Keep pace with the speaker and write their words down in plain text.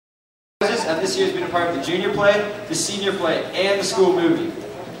And this year has been a part of the junior play, the senior play, and the school movie.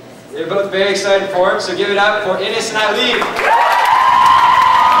 They're both very excited for it, so give it up for Nash and Eileen.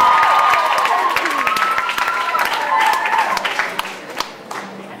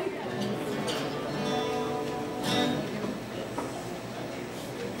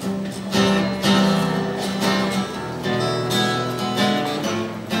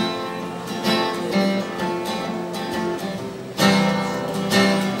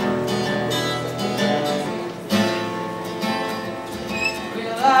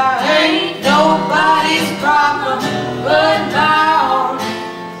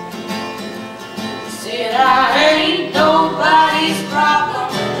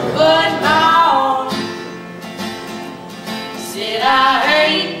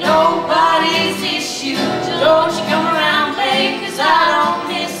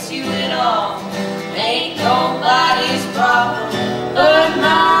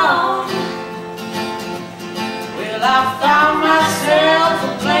 I found myself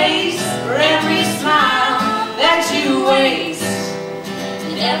a place for every smile that you waste,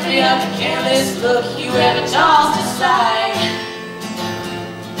 and every other careless look you ever tossed aside.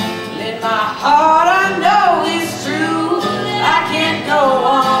 Let my heart, I know it's true, I can't go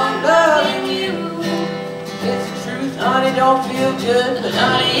on loving you. It's the truth, honey, don't feel good, but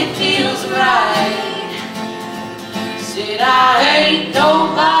honey, it feels right. Said I ain't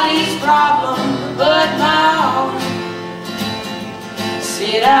nobody's problem but my own.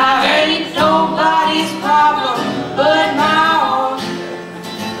 Said I ain't nobody's problem but my own.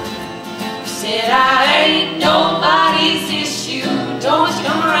 Said I ain't nobody's issue. Don't you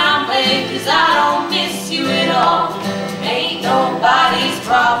come around, babe, 'cause I don't miss you at all. Ain't nobody's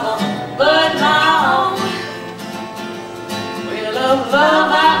problem but my own. Well, of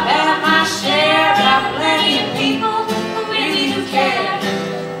love I've had my share, got plenty of people who really do care.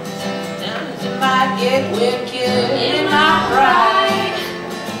 Sometimes it might get wicked in my pride,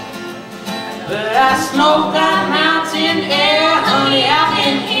 but I smoke that mountain air, honey, I've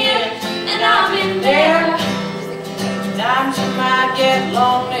been here and I've been there. Times you might get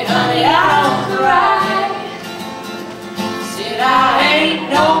lonely, honey, I don't cry. Said I ain't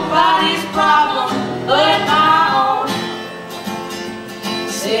nobody's problem but my own.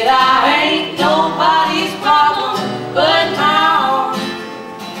 Said I ain't nobody's problem but my own.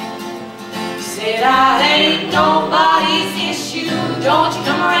 Said I ain't nobody's issue. Don't you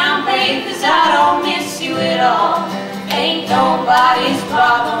come around, babe, 'cause I don't miss you at all. Ain't nobody's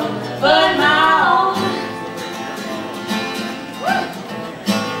problem but my own.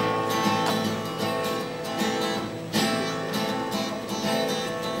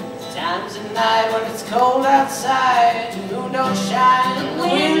 Times at night when it's cold outside, the moon don't shine and the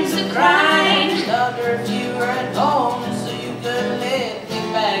winds are crying. Wonder if you were at home so you could let me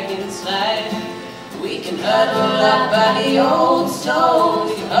back inside. We can huddle up by the old stove,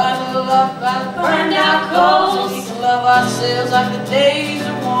 we can huddle up by the burned out coals. We can love ourselves like the days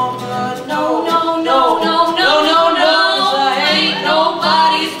are warm, but no, no, no, no, no, no, no, 'cause I ain't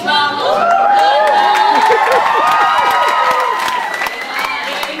nobody's problem but mine. I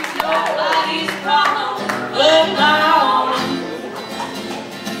ain't nobody's problem but my own.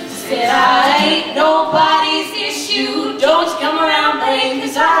 Said I ain't nobody's issue. Don't you come around, babe,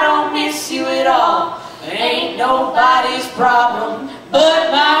 'cause I don't miss you at all. Ain't nobody's problem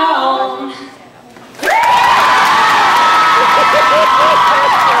but my own.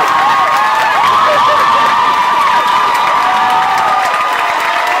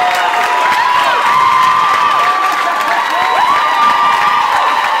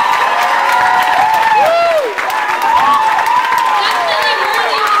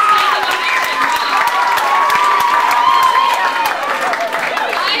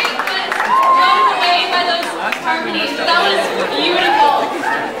 That was beautiful.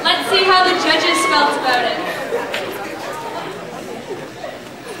 Let's see how the judges felt about it.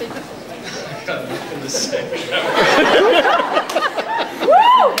 I got nothing to say.